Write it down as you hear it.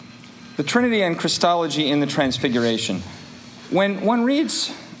The Trinity and Christology in the Transfiguration. When one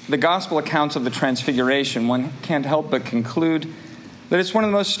reads the gospel accounts of the Transfiguration, one can't help but conclude that it's one of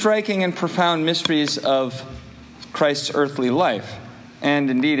the most striking and profound mysteries of Christ's earthly life. And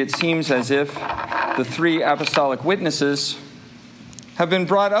indeed, it seems as if the three apostolic witnesses have been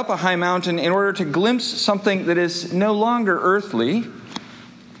brought up a high mountain in order to glimpse something that is no longer earthly,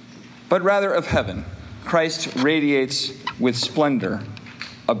 but rather of heaven. Christ radiates with splendor.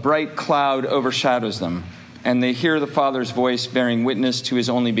 A bright cloud overshadows them, and they hear the Father's voice bearing witness to his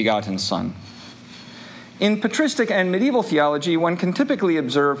only begotten Son. In patristic and medieval theology, one can typically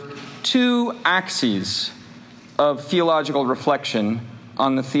observe two axes of theological reflection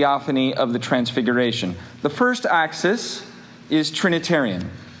on the theophany of the Transfiguration. The first axis is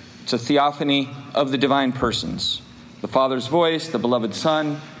Trinitarian. It's a theophany of the divine persons, the Father's voice, the beloved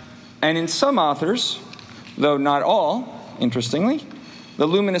Son, and in some authors, though not all, interestingly, the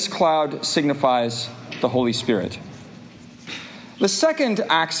luminous cloud signifies the Holy Spirit. The second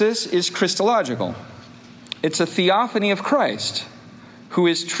axis is Christological. It's a theophany of Christ, who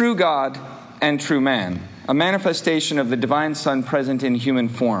is true God and true man, a manifestation of the divine Son present in human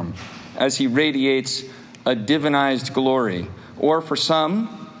form, as he radiates a divinized glory, or for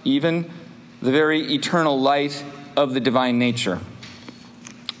some, even the very eternal light of the divine nature.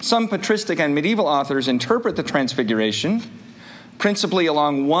 Some patristic and medieval authors interpret the Transfiguration principally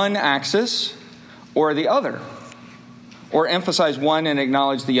along one axis or the other, or emphasize one and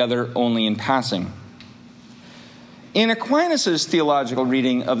acknowledge the other only in passing. In Aquinas' theological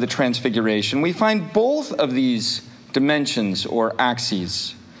reading of the Transfiguration, we find both of these dimensions or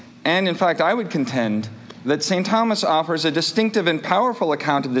axes. And in fact, I would contend that St. Thomas offers a distinctive and powerful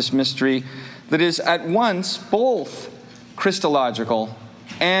account of this mystery that is at once both Christological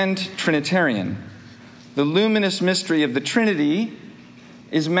and Trinitarian. The luminous mystery of the Trinity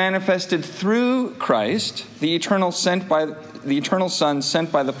is manifested through Christ, the eternal Son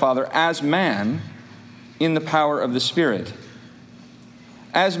sent by the Father as man in the power of the Spirit.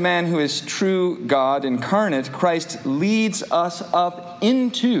 As man who is true God incarnate, Christ leads us up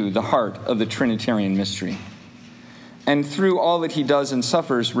into the heart of the Trinitarian mystery, and through all that he does and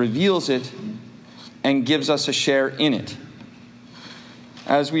suffers, reveals it and gives us a share in it.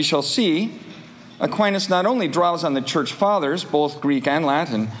 As we shall see, Aquinas not only draws on the Church Fathers, both Greek and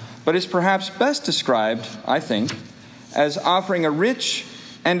Latin, but is perhaps best described, I think, as offering a rich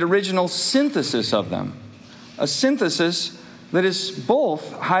and original synthesis of them. A synthesis that is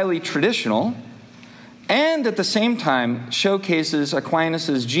both highly traditional and at the same time showcases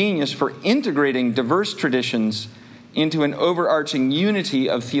Aquinas' genius for integrating diverse traditions into an overarching unity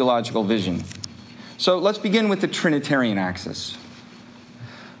of theological vision. So let's begin with the Trinitarian axis.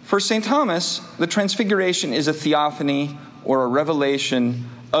 For St. Thomas, the Transfiguration is a theophany or a revelation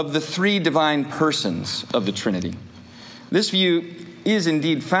of the three divine persons of the Trinity. This view is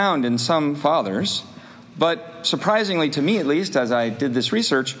indeed found in some fathers, but surprisingly to me at least, as I did this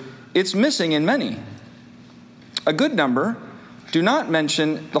research, it's missing in many. A good number do not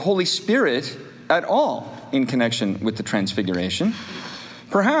mention the Holy Spirit at all in connection with the Transfiguration,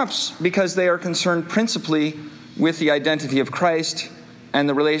 perhaps because they are concerned principally with the identity of Christ and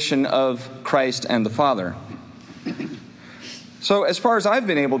the relation of Christ and the Father. So as far as I've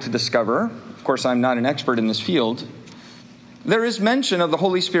been able to discover, of course I'm not an expert in this field, there is mention of the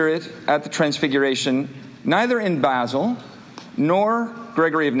Holy Spirit at the Transfiguration neither in Basil, nor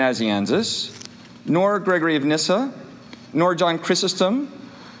Gregory of Nazianzus, nor Gregory of Nyssa, nor John Chrysostom,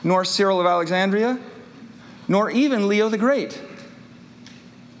 nor Cyril of Alexandria, nor even Leo the Great.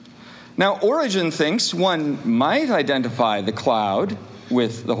 Now, Origen thinks one might identify the cloud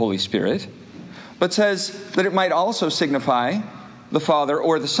with the Holy Spirit, but says that it might also signify the Father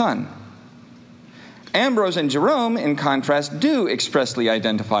or the Son. Ambrose and Jerome, in contrast, do expressly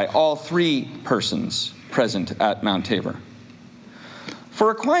identify all three persons present at Mount Tabor.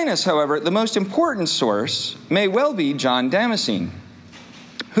 For Aquinas, however, the most important source may well be John Damascene,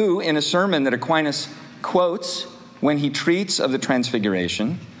 who, in a sermon that Aquinas quotes when he treats of the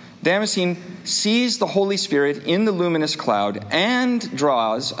Transfiguration, Damascene sees the Holy Spirit in the luminous cloud and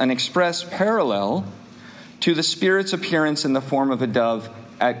draws an express parallel to the Spirit's appearance in the form of a dove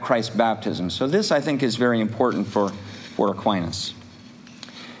at Christ's baptism. So this, I think, is very important for Aquinas.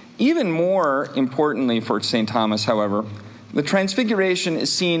 Even more importantly for St. Thomas, however, the Transfiguration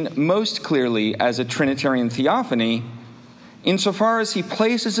is seen most clearly as a Trinitarian theophany insofar as he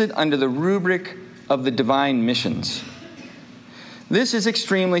places it under the rubric of the divine missions. This is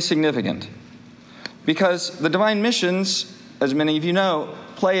extremely significant because the divine missions, as many of you know,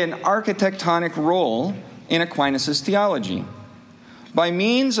 play an architectonic role in Aquinas' theology. By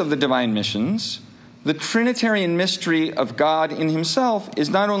means of the divine missions, the Trinitarian mystery of God in himself is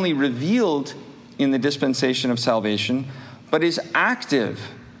not only revealed in the dispensation of salvation, but is active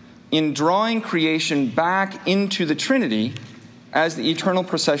in drawing creation back into the Trinity as the eternal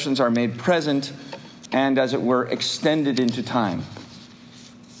processions are made present and, as it were, extended into time.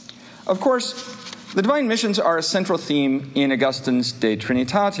 Of course, the divine missions are a central theme in Augustine's De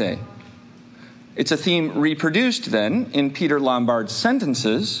Trinitate. It's a theme reproduced, then, in Peter Lombard's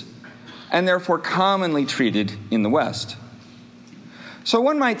sentences, and therefore commonly treated in the West. So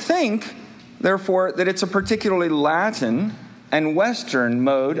one might think, therefore, that it's a particularly Latin and Western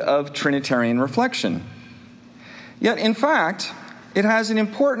mode of Trinitarian reflection. Yet, in fact, it has an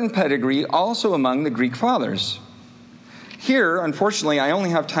important pedigree also among the Greek fathers. Here, unfortunately, I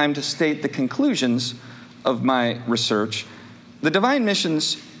only have time to state the conclusions of my research. The divine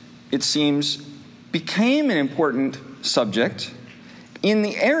missions, it seems, became an important subject in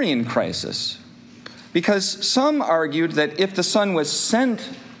the Arian crisis, because some argued that if the Son was sent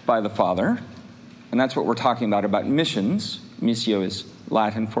by the Father, and that's what we're talking about missions. Missio is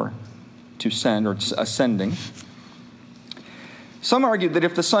Latin for to send or ascending. Some argued that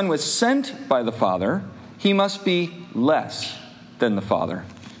if the Son was sent by the Father, he must be less than the Father.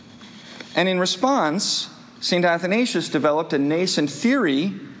 And in response, St. Athanasius developed a nascent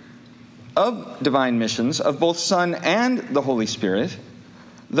theory of divine missions of both Son and the Holy Spirit,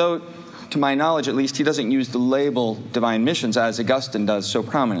 though, to my knowledge at least, he doesn't use the label divine missions as Augustine does so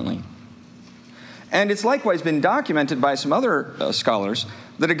prominently. And it's likewise been documented by some other scholars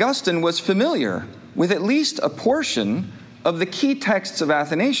that Augustine was familiar with at least a portion of the key texts of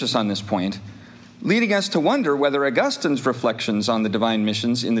Athanasius on this point, leading us to wonder whether Augustine's reflections on the divine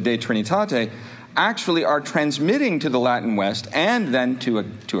missions in the De Trinitate actually are transmitting to the Latin West and then to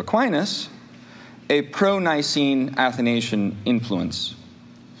Aquinas a pro-Nicene Athanasian influence.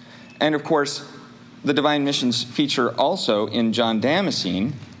 And of course, the divine missions feature also in John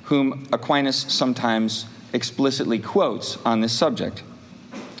Damascene, whom Aquinas sometimes explicitly quotes on this subject.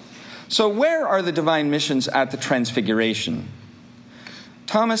 So where are the divine missions at the Transfiguration?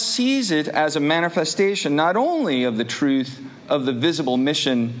 Thomas sees it as a manifestation not only of the truth of the visible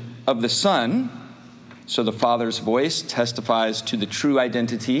mission of the Son, so the Father's voice testifies to the true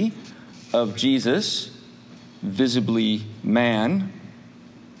identity of Jesus, visibly man,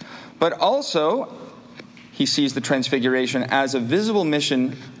 but also he sees the Transfiguration as a visible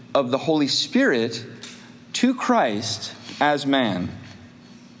mission of the Holy Spirit to Christ as man.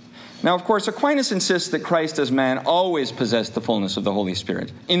 Now, of course, Aquinas insists that Christ as man always possessed the fullness of the Holy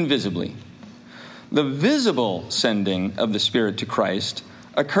Spirit, invisibly. The visible sending of the Spirit to Christ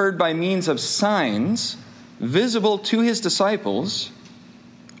occurred by means of signs visible to his disciples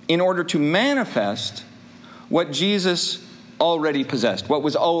in order to manifest what Jesus already possessed, what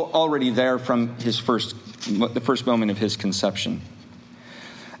was already there from the first moment of his conception.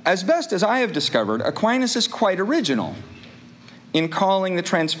 As best as I have discovered, Aquinas is quite original in calling the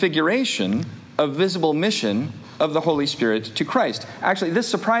Transfiguration a visible mission of the Holy Spirit to Christ. Actually, this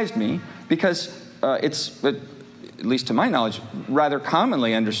surprised me because it's, at least to my knowledge, rather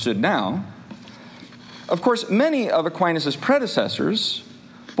commonly understood now. Of course, many of Aquinas' predecessors,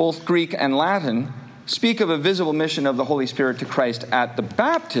 both Greek and Latin, speak of a visible mission of the Holy Spirit to Christ at the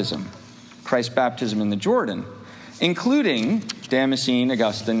baptism, Christ's baptism in the Jordan, including Damascene,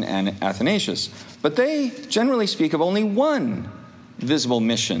 Augustine, and Athanasius. But they generally speak of only one visible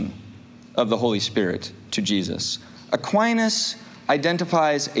mission of the Holy Spirit to Jesus. Aquinas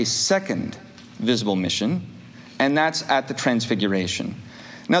identifies a second visible mission, and that's at the Transfiguration.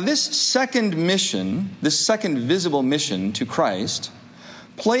 Now, this second mission, this second visible mission to Christ,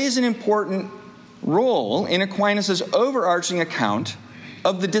 plays an important role in Aquinas' overarching account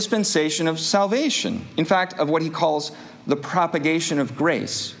of the dispensation of salvation. In fact, of what he calls the propagation of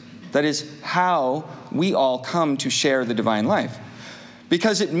grace. That is how we all come to share the divine life.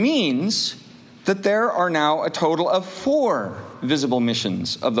 Because it means that there are now a total of 4 visible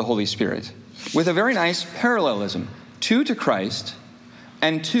missions of the Holy Spirit, with a very nice parallelism. 2 to Christ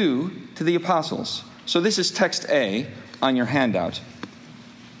and 2 to the apostles. So this is text A on your handout.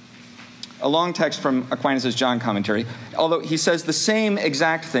 A long text from Aquinas' John commentary, although he says the same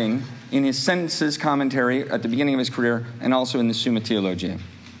exact thing in his Sentences commentary at the beginning of his career and also in the Summa Theologiae.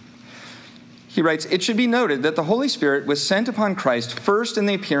 He writes, "It should be noted that the Holy Spirit was sent upon Christ first in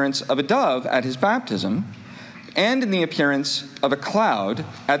the appearance of a dove at his baptism and in the appearance of a cloud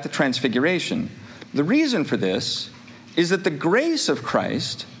at the Transfiguration. The reason for this is that the grace of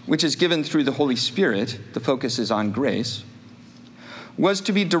Christ, which is given through the Holy Spirit, the focus is on grace, was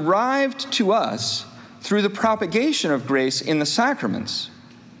to be derived to us through the propagation of grace in the sacraments.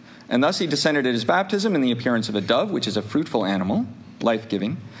 And thus he descended at his baptism in the appearance of a dove, which is a fruitful animal,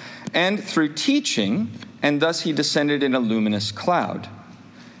 life-giving, and through teaching, and thus he descended in a luminous cloud.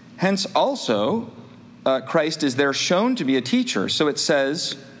 Hence also, Christ is there shown to be a teacher. So it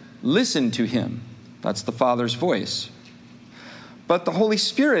says, listen to him. That's the Father's voice. But the Holy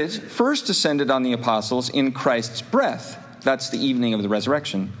Spirit first descended on the apostles in Christ's breath. That's the evening of the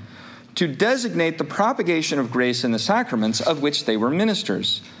resurrection, to designate the propagation of grace in the sacraments of which they were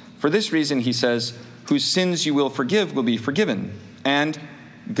ministers. For this reason, he says, whose sins you will forgive will be forgiven. And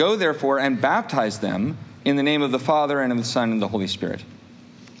go therefore and baptize them in the name of the Father and of the Son and the Holy Spirit.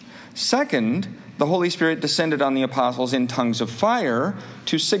 Second, the Holy Spirit descended on the apostles in tongues of fire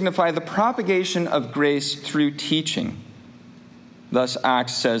to signify the propagation of grace through teaching. Thus,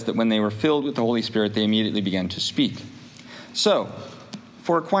 Acts says that when they were filled with the Holy Spirit, they immediately began to speak. So,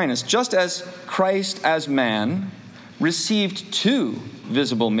 for Aquinas, just as Christ as man received two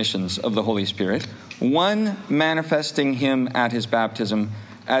visible missions of the Holy Spirit, one manifesting him at his baptism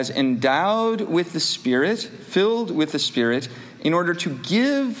as endowed with the Spirit, filled with the Spirit, in order to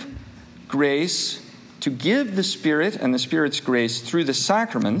give grace, to give the Spirit and the Spirit's grace through the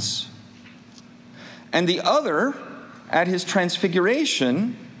sacraments, and the other, at his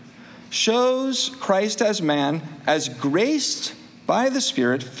transfiguration, shows Christ as man as graced by the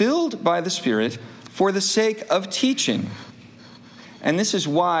Spirit, filled by the Spirit, for the sake of teaching. And this is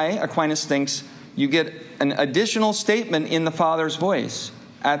why Aquinas thinks you get an additional statement in the Father's voice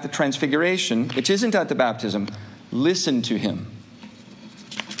at the transfiguration, which isn't at the baptism. Listen to him.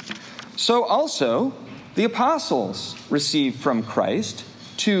 So also, the apostles received from Christ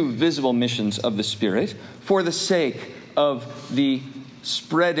two visible missions of the Spirit for the sake of the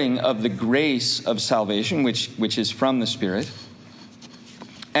spreading of the grace of salvation, which is from the Spirit.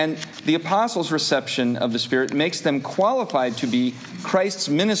 And the apostles' reception of the Spirit makes them qualified to be Christ's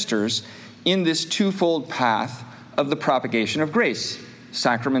ministers in this twofold path of the propagation of grace,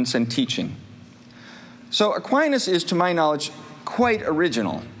 sacraments and teaching. So Aquinas is, to my knowledge, quite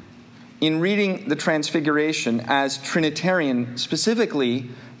original in reading the Transfiguration as Trinitarian, specifically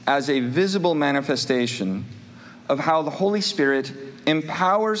as a visible manifestation of how the Holy Spirit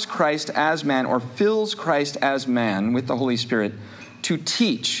empowers Christ as man, or fills Christ as man with the Holy Spirit, to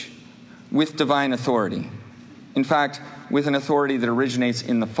teach with divine authority. In fact, with an authority that originates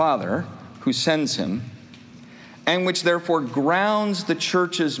in the Father, who sends him, and which therefore grounds the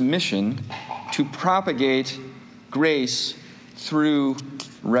Church's mission to propagate grace through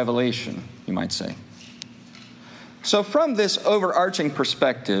revelation, you might say. So from this overarching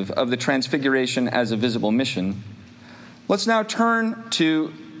perspective of the Transfiguration as a visible mission, let's now turn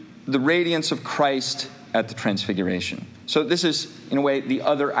to the radiance of Christ at the Transfiguration. So this is, in a way, the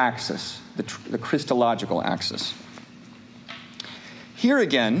other axis, the Christological axis. Here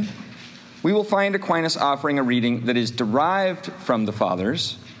again, we will find Aquinas offering a reading that is derived from the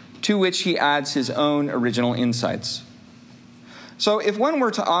Fathers, to which he adds his own original insights. So if one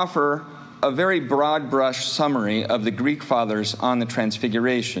were to offer a very broad brush summary of the Greek Fathers on the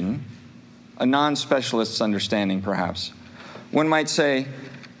Transfiguration, a non-specialist's understanding perhaps, one might say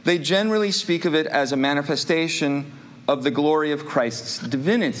they generally speak of it as a manifestation of the glory of Christ's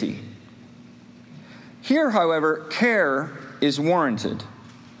divinity. Here, however, care is warranted,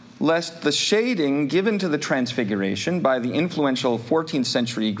 lest the shading given to the Transfiguration by the influential 14th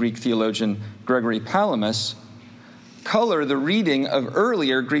century Greek theologian Gregory Palamas color the reading of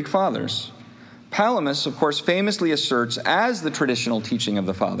earlier Greek Fathers. Palamas, of course, famously asserts, as the traditional teaching of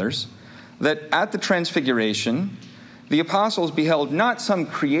the Fathers, that at the Transfiguration, the apostles beheld not some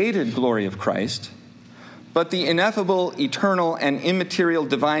created glory of Christ, but the ineffable, eternal, and immaterial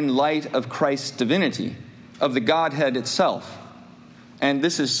divine light of Christ's divinity, of the Godhead itself. And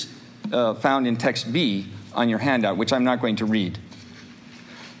this is found in text B on your handout, which I'm not going to read.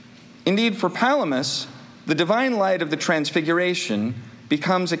 Indeed, for Palamas, the divine light of the Transfiguration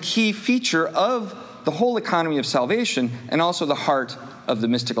becomes a key feature of the whole economy of salvation and also the heart of the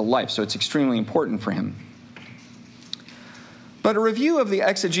mystical life. So it's extremely important for him. But a review of the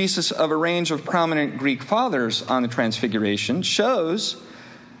exegesis of a range of prominent Greek Fathers on the Transfiguration shows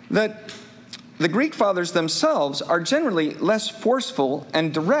that the Greek Fathers themselves are generally less forceful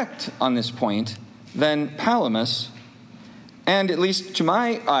and direct on this point than Palamas, and, at least to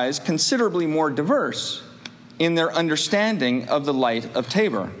my eyes, considerably more diverse in their understanding of the light of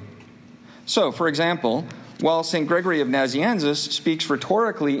Tabor. So, for example, while St. Gregory of Nazianzus speaks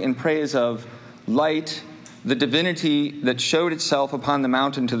rhetorically in praise of light, the divinity that showed itself upon the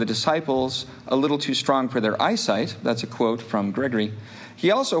mountain to the disciples, a little too strong for their eyesight, that's a quote from Gregory, He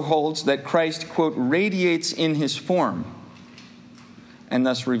also holds that Christ, quote, radiates in his form, and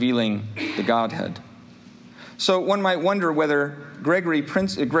thus revealing the Godhead. So one might wonder whether Gregory of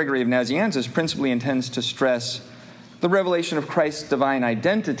Nazianzus principally intends to stress the revelation of Christ's divine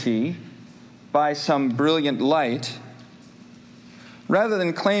identity by some brilliant light, rather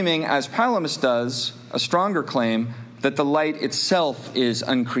than claiming, as Palamas does, a stronger claim, that the light itself is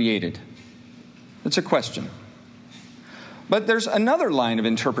uncreated. It's a question. But there's another line of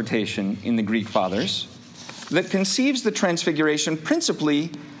interpretation in the Greek Fathers that conceives the Transfiguration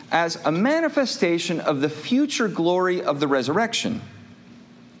principally as a manifestation of the future glory of the resurrection.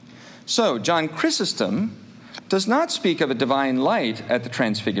 So, John Chrysostom does not speak of a divine light at the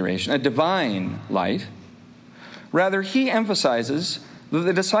Transfiguration, a divine light. Rather, he emphasizes that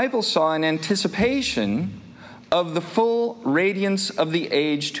the disciples saw an anticipation of the full radiance of the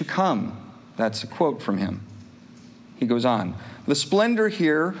age to come. That's a quote from him. He goes on, the splendor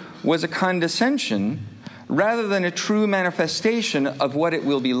here was a condescension rather than a true manifestation of what it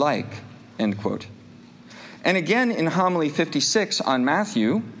will be like, end quote. And again in Homily 56 on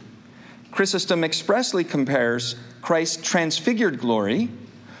Matthew, Chrysostom expressly compares Christ's transfigured glory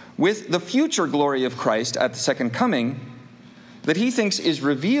with the future glory of Christ at the second coming that he thinks is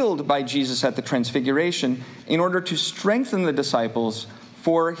revealed by Jesus at the Transfiguration in order to strengthen the disciples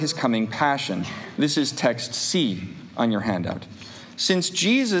for his coming passion. This is text C on your handout. Since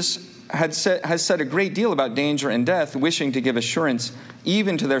Jesus has said a great deal about danger and death, wishing to give assurance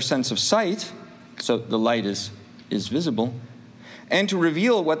even to their sense of sight, so the light is visible, and to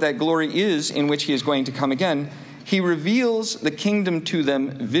reveal what that glory is in which he is going to come again, he reveals the kingdom to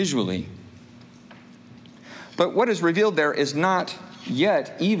them visually. But what is revealed there is not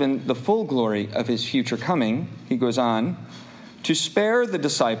yet even the full glory of his future coming. He goes on, to spare the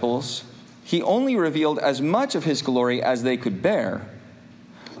disciples, he only revealed as much of his glory as they could bear,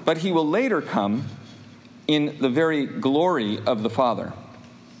 but he will later come in the very glory of the Father.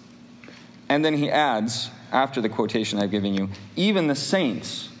 And then he adds, after the quotation I've given you, even the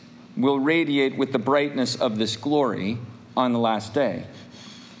saints will radiate with the brightness of this glory on the last day.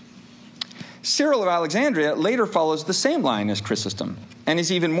 Cyril of Alexandria later follows the same line as Chrysostom and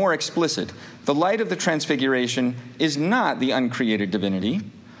is even more explicit. The light of the Transfiguration is not the uncreated divinity,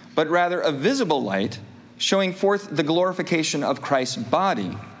 but rather a visible light showing forth the glorification of Christ's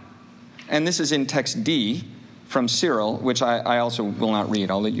body. And this is in text D from Cyril, which I also will not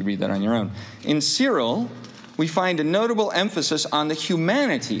read. I'll let you read that on your own. In Cyril, we find a notable emphasis on the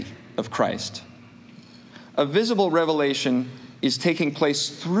humanity of Christ. A visible revelation is taking place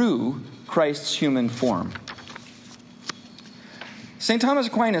through Christ's human form. St. Thomas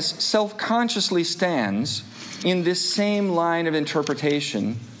Aquinas self-consciously stands in this same line of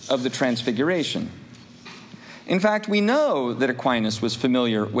interpretation of the Transfiguration. In fact, we know that Aquinas was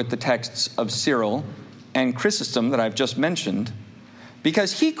familiar with the texts of Cyril and Chrysostom that I've just mentioned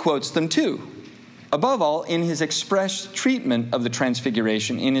because he quotes them too, above all in his express treatment of the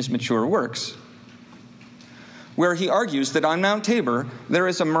Transfiguration in his mature works, where he argues that on Mount Tabor there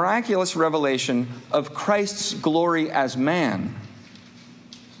is a miraculous revelation of Christ's glory as man.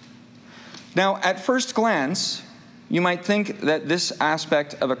 Now, at first glance, you might think that this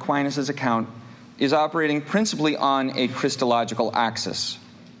aspect of Aquinas' account is operating principally on a Christological axis.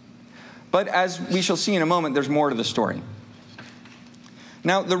 But as we shall see in a moment, there's more to the story.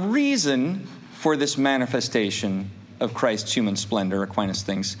 Now, the reason for this manifestation of Christ's human splendor, Aquinas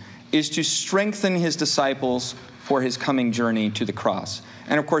thinks, is to strengthen his disciples for his coming journey to the cross.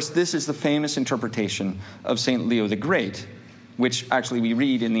 And of course, this is the famous interpretation of St. Leo the Great, which actually we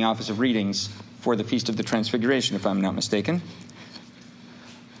read in the Office of Readings for the Feast of the Transfiguration, if I'm not mistaken.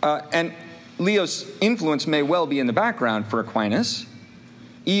 And Leo's influence may well be in the background for Aquinas,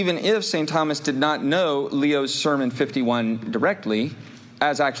 even if St. Thomas did not know Leo's Sermon 51 directly,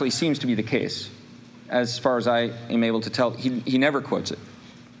 as actually seems to be the case. As far as I am able to tell, he never quotes it.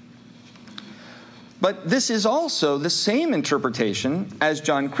 But this is also the same interpretation as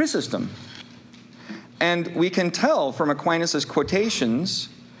John Chrysostom. And we can tell from Aquinas' quotations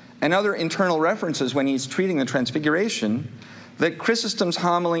and other internal references when he's treating the Transfiguration that Chrysostom's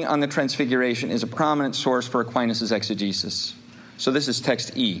homily on the Transfiguration is a prominent source for Aquinas' exegesis. So this is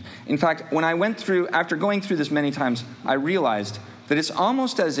text E. In fact, when I went through, after going through this many times, I realized that it's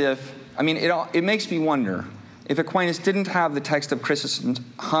almost as if, it makes me wonder if Aquinas didn't have the text of Chrysostom's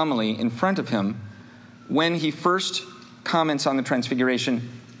homily in front of him when he first comments on the Transfiguration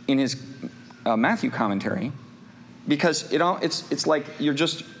in his Matthew commentary, because it's like you're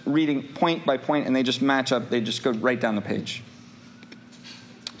just reading point by point and they just match up, they just go right down the page.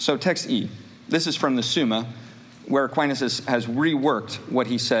 So text E. This is from the Summa, where Aquinas has reworked what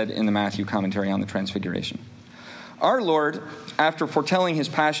he said in the Matthew commentary on the Transfiguration. Our Lord, after foretelling his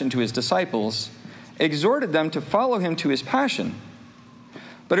passion to his disciples, exhorted them to follow him to his passion.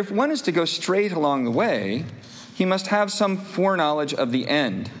 But if one is to go straight along the way, he must have some foreknowledge of the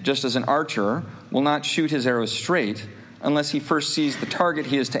end, just as an archer will not shoot his arrows straight unless he first sees the target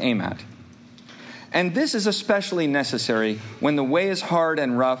he is to aim at. And this is especially necessary when the way is hard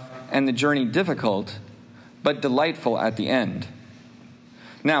and rough and the journey difficult, but delightful at the end.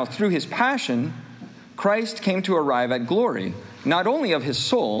 Now, through his passion, Christ came to arrive at glory, not only of his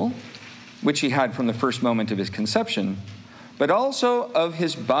soul, which he had from the first moment of his conception, but also of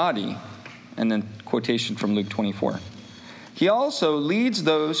his body. And then quotation from Luke 24. He also leads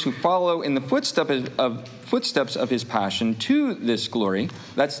those who follow in the footsteps of his passion to this glory.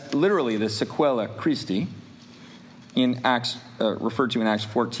 That's literally the sequela Christi, in Acts, referred to in Acts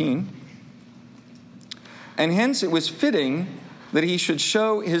 14. And hence it was fitting that he should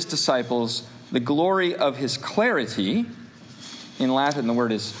show his disciples the glory of his clarity. In Latin, the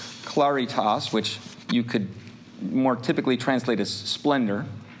word is claritas, which you could more typically translate as splendor.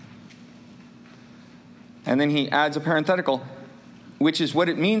 And then he adds a parenthetical, which is what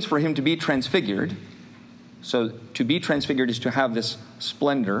it means for him to be transfigured. So to be transfigured is to have this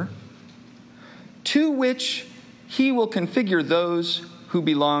splendor, to which he will configure those who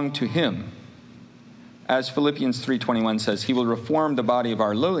belong to him. As Philippians 3:21 says, he will reform the body of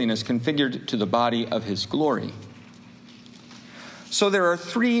our lowliness, configured to the body of his glory. So there are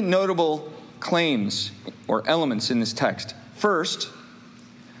three notable claims or elements in this text. First,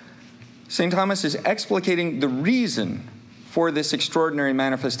 St. Thomas is explicating the reason for this extraordinary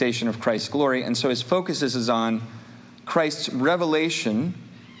manifestation of Christ's glory, and so his focus is on Christ's revelation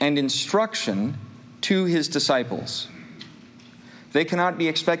and instruction to his disciples. They cannot be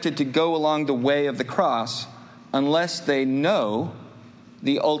expected to go along the way of the cross unless they know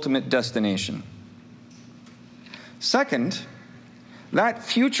the ultimate destination. Second, that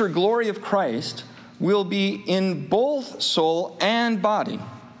future glory of Christ will be in both soul and body.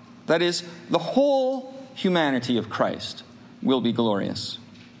 That is, the whole humanity of Christ will be glorious.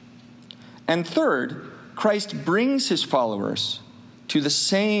 And third, Christ brings his followers to the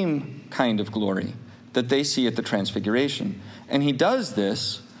same kind of glory that they see at the Transfiguration. And he does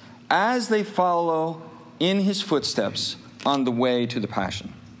this as they follow in his footsteps on the way to the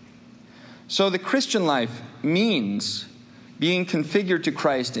Passion. So the Christian life means being configured to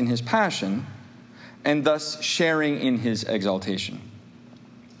Christ in his Passion and thus sharing in his exaltation.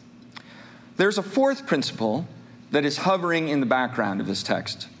 There's a fourth principle that is hovering in the background of this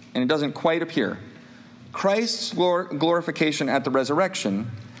text, and it doesn't quite appear. Christ's glorification at the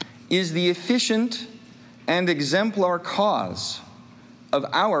resurrection is the efficient and exemplar cause of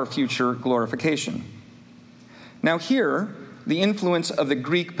our future glorification. Now here, the influence of the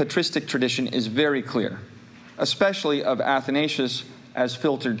Greek patristic tradition is very clear, especially of Athanasius as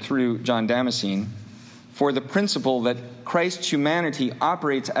filtered through John Damascene, for the principle that Christ's humanity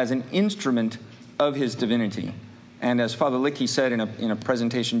operates as an instrument of his divinity. And as Father Licky said in a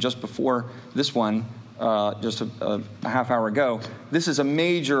presentation just before this one, just a half hour ago, this is a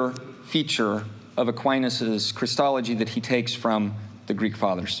major feature of Aquinas' Christology that he takes from the Greek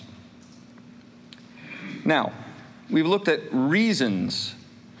fathers. Now, we've looked at reasons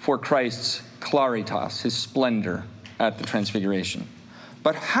for Christ's claritas, his splendor at the Transfiguration.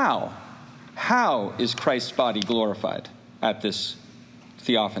 But how? How is Christ's body glorified at this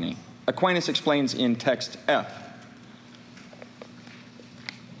theophany? Aquinas explains in text F.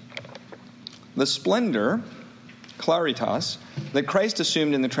 The splendor, claritas, that Christ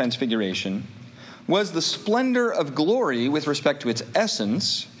assumed in the Transfiguration was the splendor of glory with respect to its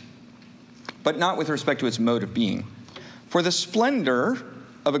essence, but not with respect to its mode of being. For the splendor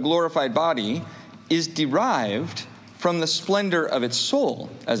of a glorified body is derived from the splendor of its soul,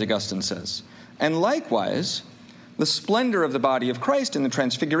 as Augustine says. And likewise, the splendor of the body of Christ in the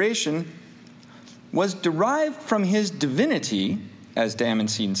Transfiguration was derived from his divinity, as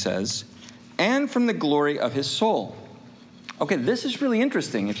Damascene says, and from the glory of his soul. Okay, this is really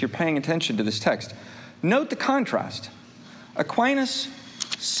interesting if you're paying attention to this text. Note the contrast. Aquinas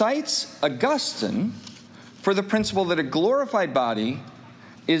cites Augustine for the principle that a glorified body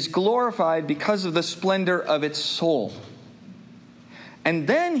is glorified because of the splendor of its soul. And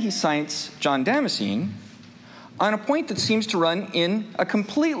then he cites John Damascene on a point that seems to run in a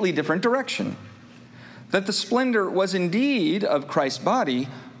completely different direction. That the splendor was indeed of Christ's body,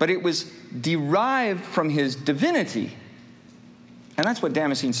 but it was derived from his divinity. And that's what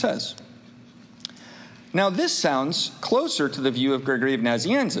Damascene says. Now this sounds closer to the view of Gregory of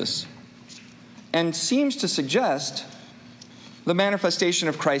Nazianzus. and seems to suggest the manifestation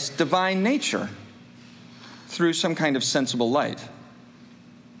of Christ's divine nature through some kind of sensible light.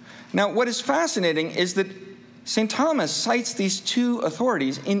 Now, what is fascinating is that St. Thomas cites these two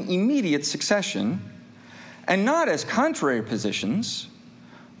authorities in immediate succession, and not as contrary positions,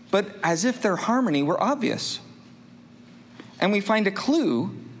 but as if their harmony were obvious. And we find a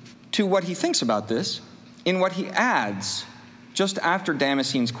clue to what he thinks about this in what he adds just after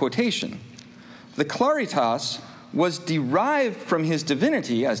Damascene's quotation. The claritas was derived from his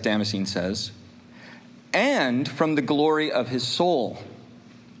divinity, as Damascene says, and from the glory of his soul.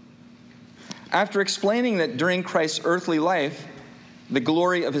 After explaining that during Christ's earthly life, the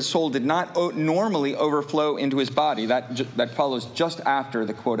glory of his soul did not normally overflow into his body, that follows just after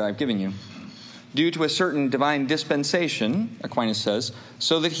the quote I've given you, due to a certain divine dispensation, Aquinas says,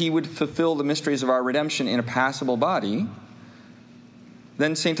 so that he would fulfill the mysteries of our redemption in a passible body,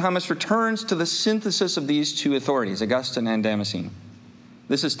 then St. Thomas returns to the synthesis of these two authorities, Augustine and Damascene.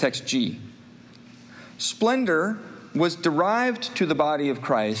 This is text G. Splendor was derived to the body of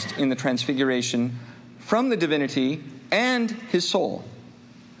Christ in the Transfiguration from the divinity and his soul,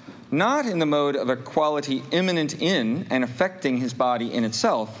 not in the mode of a quality immanent in and affecting his body in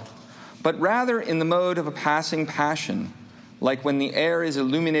itself, but rather in the mode of a passing passion, like when the air is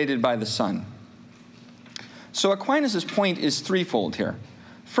illuminated by the sun. So Aquinas' point is threefold here.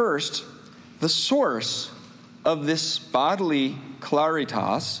 First, the source of this bodily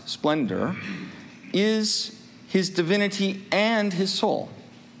claritas, splendor, is his divinity and his soul.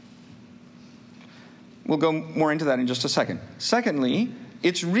 We'll go more into that in just a second. Secondly,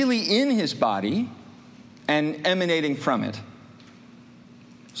 it's really in his body and emanating from it.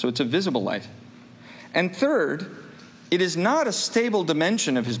 So it's a visible light. And third, it is not a stable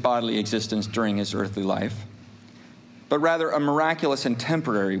dimension of his bodily existence during his earthly life, but rather a miraculous and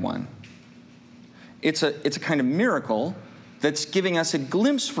temporary one. It's a kind of miracle that's giving us a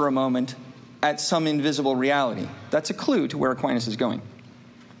glimpse for a moment at some invisible reality. That's a clue to where Aquinas is going.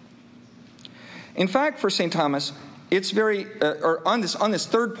 In fact, for St. Thomas, it's on this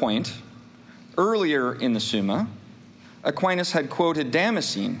third point, earlier in the Summa, Aquinas had quoted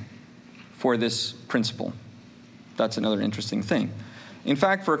Damascene for this principle. That's another interesting thing. In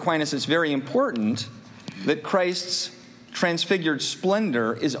fact, for Aquinas, it's very important that Christ's transfigured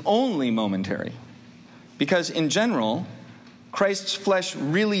splendor is only momentary, because in general, Christ's flesh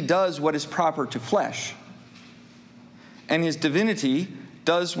really does what is proper to flesh, and his divinity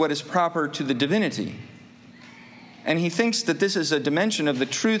does what is proper to the divinity. And he thinks that this is a dimension of the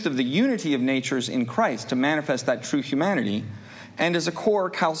truth of the unity of natures in Christ to manifest that true humanity, and is a core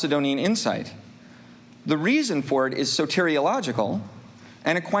Chalcedonian insight. The reason for it is soteriological,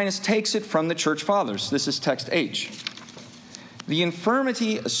 and Aquinas takes it from the Church Fathers. This is text H. The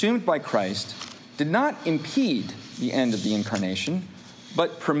infirmity assumed by Christ did not impede the end of the incarnation,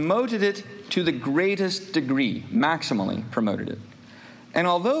 but promoted it to the greatest degree, maximally promoted it. And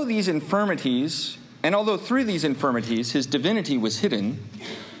although through these infirmities his divinity was hidden,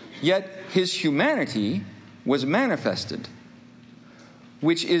 yet his humanity was manifested,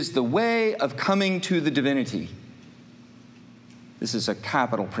 which is the way of coming to the divinity. This is a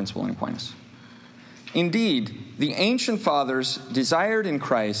capital principle in Aquinas. Indeed, the ancient fathers desired in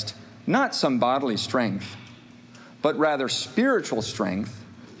Christ not some bodily strength, but rather spiritual strength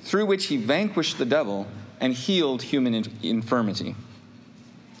through which he vanquished the devil and healed human infirmity.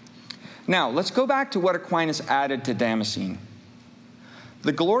 Now, let's go back to what Aquinas added to Damascene.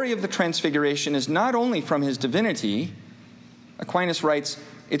 The glory of the Transfiguration is not only from his divinity, Aquinas writes,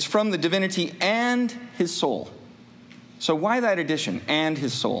 it's from the divinity and his soul. So why that addition, and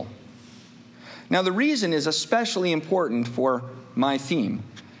his soul? Now, the reason is especially important for my theme.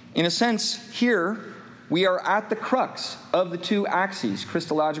 In a sense, here we are at the crux of the two axes,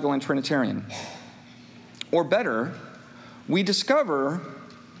 Christological and Trinitarian. Or better, we discover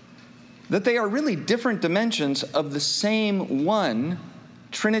that they are really different dimensions of the same one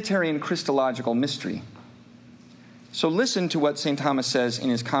Trinitarian Christological mystery. So listen to what St. Thomas says in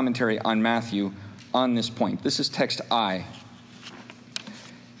his commentary on Matthew on this point. This is text I.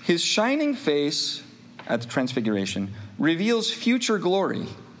 His shining face at the Transfiguration reveals future glory,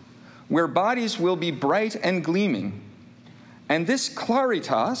 where bodies will be bright and gleaming. And this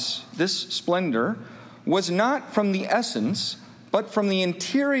claritas, this splendor, was not from the essence, but from the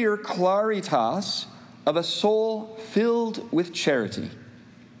interior claritas of a soul filled with charity,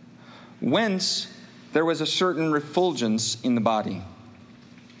 whence there was a certain refulgence in the body.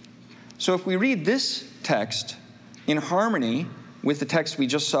 So if we read this text in harmony with the text we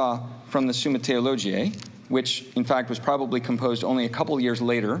just saw from the Summa Theologiae, which in fact was probably composed only a couple years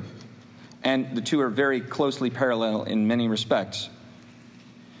later, and the two are very closely parallel in many respects.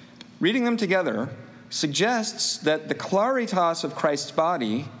 Reading them together suggests that the claritas of Christ's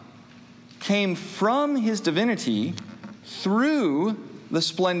body came from his divinity through the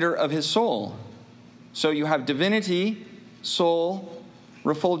splendor of his soul. So you have divinity, soul,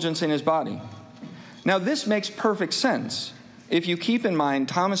 refulgence in his body. Now this makes perfect sense if you keep in mind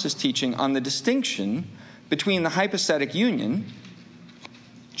Thomas's teaching on the distinction between the hypostatic union,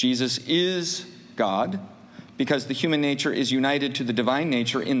 Jesus is God, because the human nature is united to the divine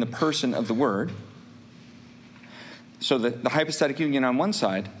nature in the person of the Word. So the hypostatic union on one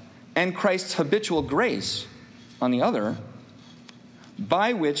side, and Christ's habitual grace on the other,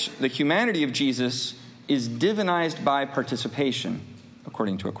 by which the humanity of Jesus is divinized by participation,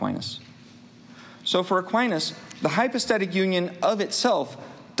 according to Aquinas. So for Aquinas, the hypostatic union of itself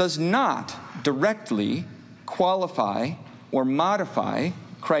does not directly qualify or modify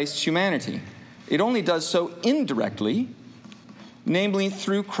Christ's humanity. It only does so indirectly, namely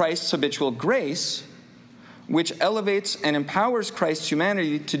through Christ's habitual grace, which elevates and empowers Christ's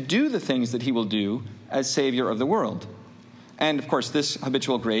humanity to do the things that he will do as Savior of the world. And of course, this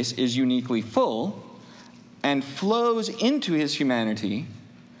habitual grace is uniquely full and flows into his humanity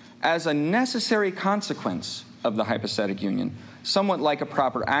as a necessary consequence of the hypostatic union, somewhat like a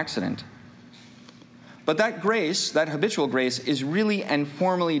proper accident. But that grace, that habitual grace, is really and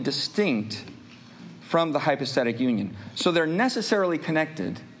formally distinct from the hypostatic union. So they're necessarily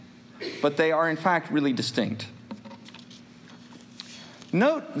connected, but they are in fact really distinct.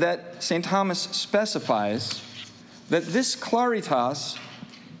 Note that St. Thomas specifies that this claritas,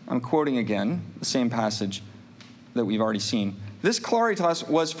 I'm quoting again the same passage that we've already seen, this claritas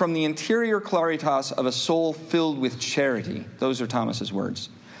was from the interior claritas of a soul filled with charity. Those are Thomas's words.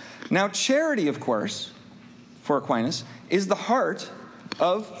 Now, charity, of course, for Aquinas, is the heart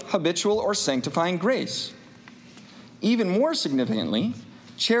of habitual or sanctifying grace. Even more significantly,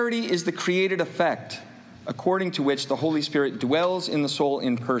 charity is the created effect according to which the Holy Spirit dwells in the soul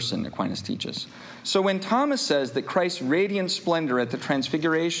in person, Aquinas teaches. So when Thomas says that Christ's radiant splendor at the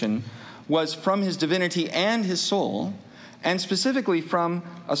Transfiguration was from his divinity and his soul, and specifically from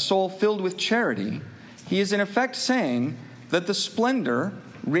a soul filled with charity, he is in effect saying that the splendor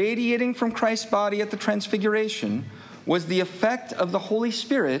radiating from Christ's body at the Transfiguration was the effect of the Holy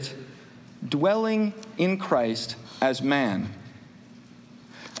Spirit dwelling in Christ as man.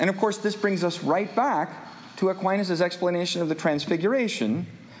 And of course, this brings us right back to Aquinas' explanation of the Transfiguration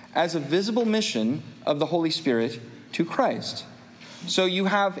as a visible mission of the Holy Spirit to Christ. So you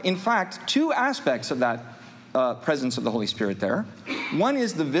have, in fact, two aspects of that presence of the Holy Spirit there. One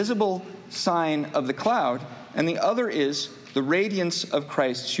is the visible sign of the cloud, and the other is the radiance of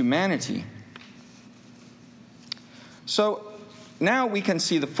Christ's humanity. So now we can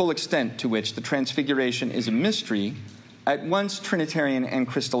see the full extent to which the Transfiguration is a mystery, at once Trinitarian and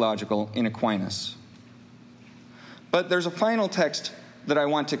Christological in Aquinas. But there's a final text that I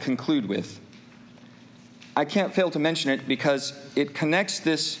want to conclude with. I can't fail to mention it because it connects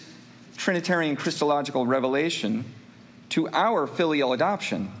this Trinitarian Christological revelation to our filial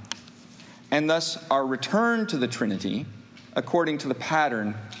adoption, and thus our return to the Trinity according to the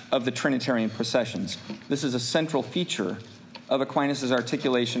pattern of the Trinitarian processions. This is a central feature of Aquinas'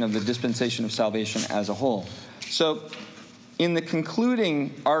 articulation of the dispensation of salvation as a whole. So, in the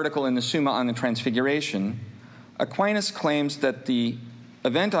concluding article in the Summa on the Transfiguration, Aquinas claims that the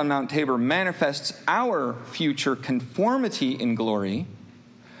event on Mount Tabor manifests our future conformity in glory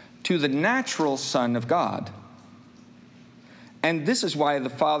to the natural Son of God. And this is why the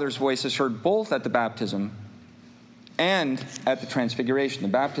Father's voice is heard both at the baptism and at the Transfiguration. The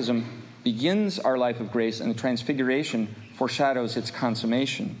baptism begins our life of grace, and the Transfiguration foreshadows its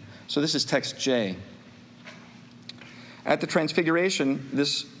consummation. So this is text J. At the Transfiguration,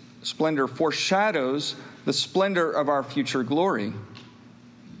 this splendor foreshadows the splendor of our future glory.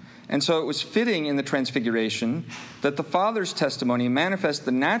 And so it was fitting in the Transfiguration that the Father's testimony manifest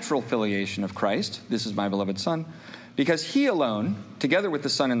the natural filiation of Christ, this is my beloved Son, because he alone, together with the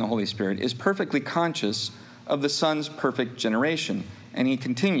Son and the Holy Spirit, is perfectly conscious of the Son's perfect generation. And he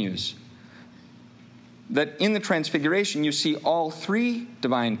continues that in the Transfiguration you see all three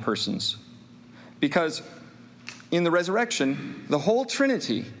divine persons, because in the resurrection the whole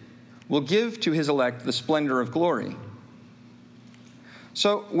Trinity will give to his elect the splendor of glory.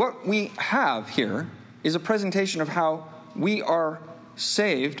 So what we have here is a presentation of how we are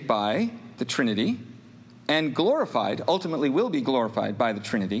saved by the Trinity and glorified, ultimately will be glorified by the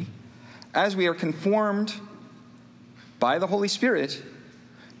Trinity, as we are conformed by the Holy Spirit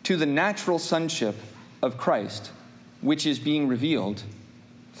to the natural sonship of Christ, which is being revealed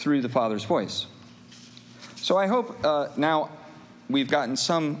through the Father's voice. So I hope now we've gotten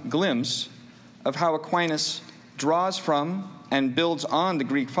some glimpse of how Aquinas draws from and builds on the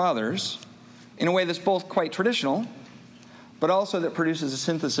Greek Fathers in a way that's both quite traditional, but also that produces a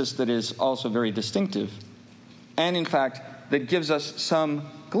synthesis that is also very distinctive, and in fact, that gives us some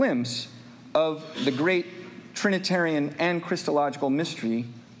glimpse of the great Trinitarian and Christological mystery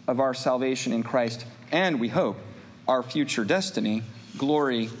of our salvation in Christ, and we hope, our future destiny,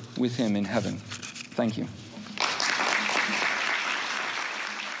 glory with Him in heaven. Thank you.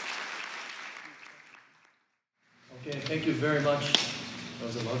 Okay, thank you very much. That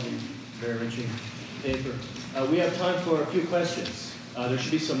was a lovely, very enriching paper. We have time for a few questions. There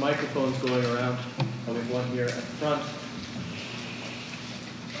should be some microphones going around. We have one here at the front.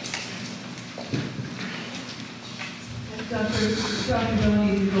 Dr.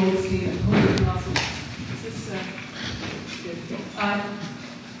 Donnie Goldstein, Holy Gospel.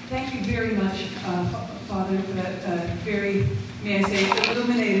 Thank you very much, Father, for that very, may I say,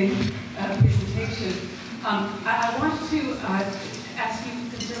 illuminating presentation. I want to ask you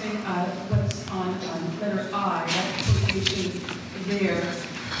concerning what's on letter I, that quotation there.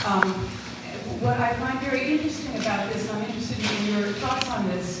 What I find very interesting about this, and I'm interested in your thoughts on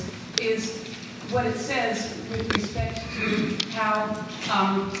this, is what it says with respect to how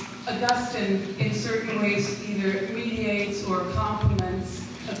Augustine, in certain ways, either mediates or complements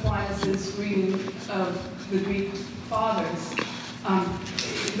Aquinas' reading of the Greek Fathers,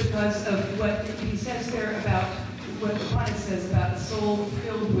 because of what he says there about what Aquinas says about a soul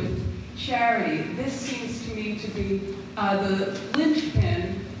filled with charity. This seems to me to be the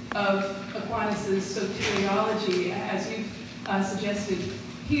linchpin of Aquinas' soteriology, as you've suggested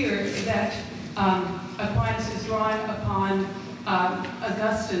here, that Aquinas is drawing upon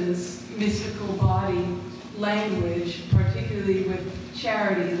Augustine's mystical body language, particularly with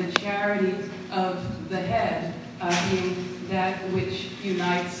charity, the charity of the head being that which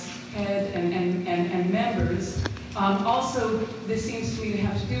unites head and members. Also, this seems to me to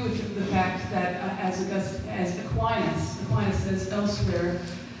have to do with the fact that as Aquinas says elsewhere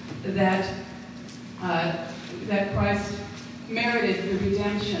that Christ merited the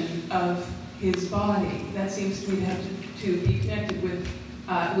redemption of his body. That seems to me to have to be connected with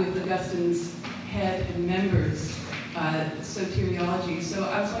Augustine's head and members soteriology. So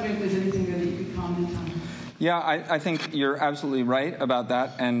I was wondering if there's anything there that you could comment on. Yeah, I think you're absolutely right about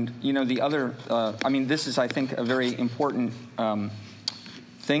that. And, the other, this is, I think, a very important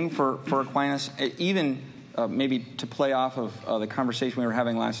thing for Aquinas, even maybe to play off of the conversation we were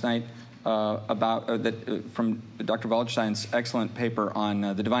having last night about from Dr. Wallenstein's excellent paper on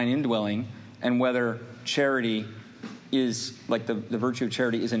the divine indwelling and whether charity is, like the virtue of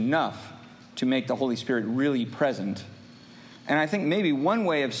charity is enough to make the Holy Spirit really present. And I think maybe one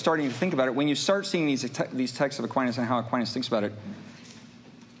way of starting to think about it, when you start seeing these texts of Aquinas and how Aquinas thinks about it,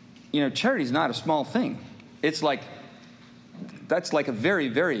 charity is not a small thing. It's that's like a very,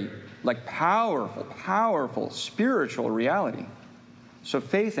 very powerful spiritual reality. So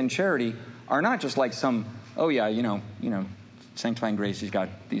faith and charity are not just like some, sanctifying grace, he's got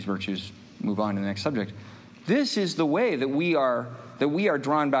these virtues, move on to the next subject. This is the way that we are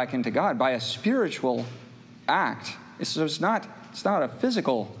drawn back into God by a spiritual act. It's not a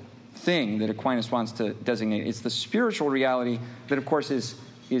physical thing that Aquinas wants to designate. It's the spiritual reality that, of course, is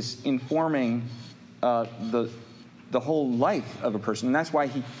informing the whole life of a person, and that's why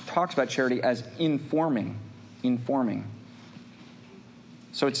he talks about charity as informing.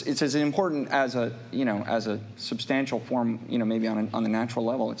 So it's as important as a substantial form, maybe on the natural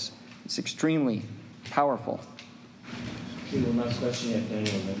level. It's extremely powerful. Okay, one last question at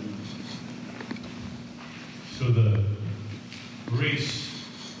Daniel. So the grace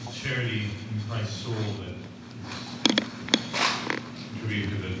of charity in Christ's soul that is contributed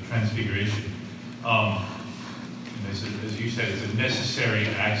to the transfiguration, and as you said, it's a necessary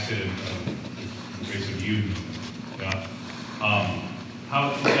accident of the grace of union with God.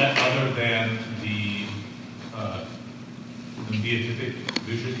 How is that other than the beatific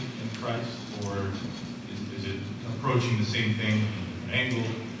vision in Christ, or is it approaching the same thing from an angle?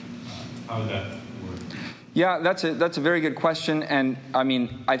 How does that work? Yeah, that's a very good question, and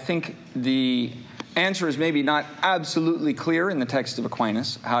I think the answer is maybe not absolutely clear in the text of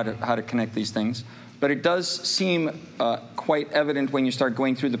Aquinas how to connect these things, but it does seem quite evident when you start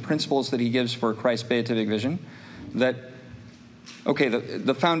going through the principles that he gives for Christ's beatific vision that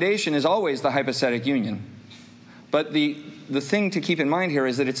the foundation is always the hypostatic union, but the thing to keep in mind here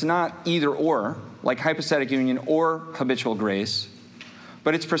is that it's not either or, like hypostatic union or habitual grace.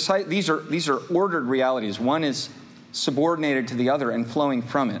 But it's precise. These are ordered realities. One is subordinated to the other and flowing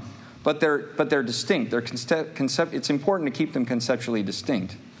from it. But they're distinct. It's important to keep them conceptually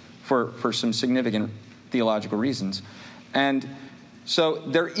distinct for some significant theological reasons. And so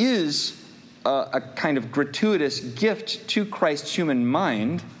there is a kind of gratuitous gift to Christ's human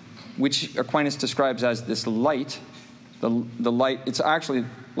mind, which Aquinas describes as this light. The light, it's actually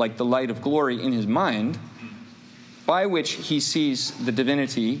like the light of glory in his mind, by which he sees the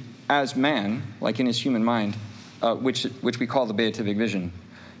divinity as man, like in his human mind, which we call the beatific vision.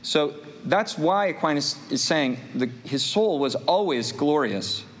 So that's why Aquinas is saying his soul was always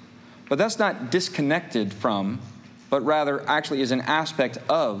glorious. But that's not disconnected from, but rather actually is an aspect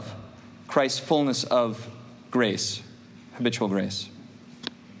of Christ's fullness of grace, habitual grace.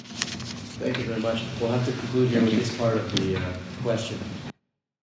 Thank you very much. We'll have to conclude here with this part of the question.